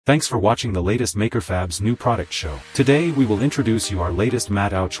Thanks for watching the latest MakerFab's new product show. Today we will introduce you our latest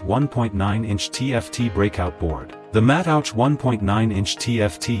MaTouch 1.9-inch TFT Breakout board. The MaTouch 1.9-inch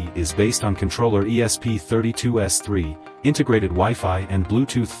TFT is based on controller ESP32S3, integrated Wi-Fi and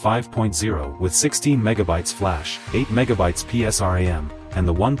Bluetooth 5.0 with 16 MB flash, 8 MB PSRAM, and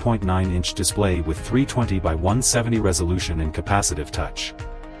the 1.9-inch display with 320 by 170 resolution and capacitive touch.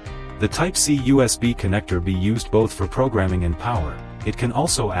 The Type-C USB connector be used both for programming and power. It can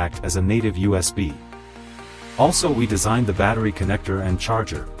also act as a native USB. Also, we designed the battery connector and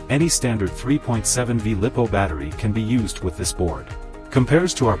charger. Any standard 3.7V LiPo battery can be used with this board.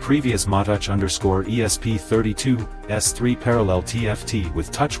 Compares to our previous MaTouch ESP32S3 parallel TFT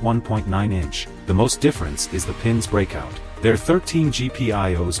with touch 1.9-inch, the most difference is the pins breakout. Their 13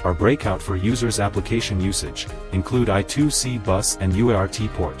 GPIOs are breakout for users' application usage, include I2C bus and UART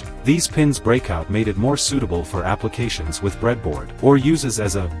port. These pins breakout made it more suitable for applications with breadboard, or uses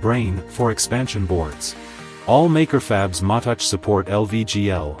as a brain for expansion boards. All MakerFab's MaTouch support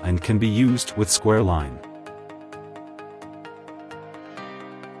LVGL and can be used with square line.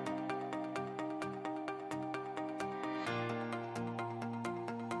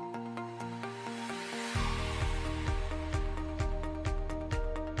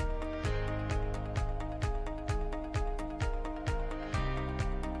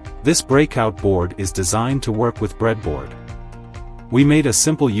 This breakout board is designed to work with breadboard. We made a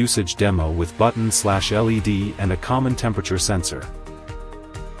simple usage demo with button/LED and a common temperature sensor.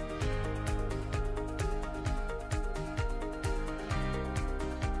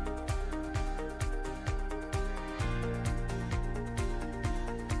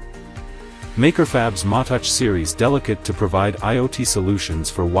 MakerFab's MaTouch series delicate to provide IoT solutions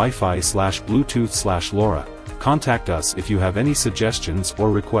for Wi-Fi/Bluetooth/LoRa. Contact us if you have any suggestions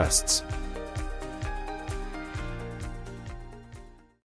or requests.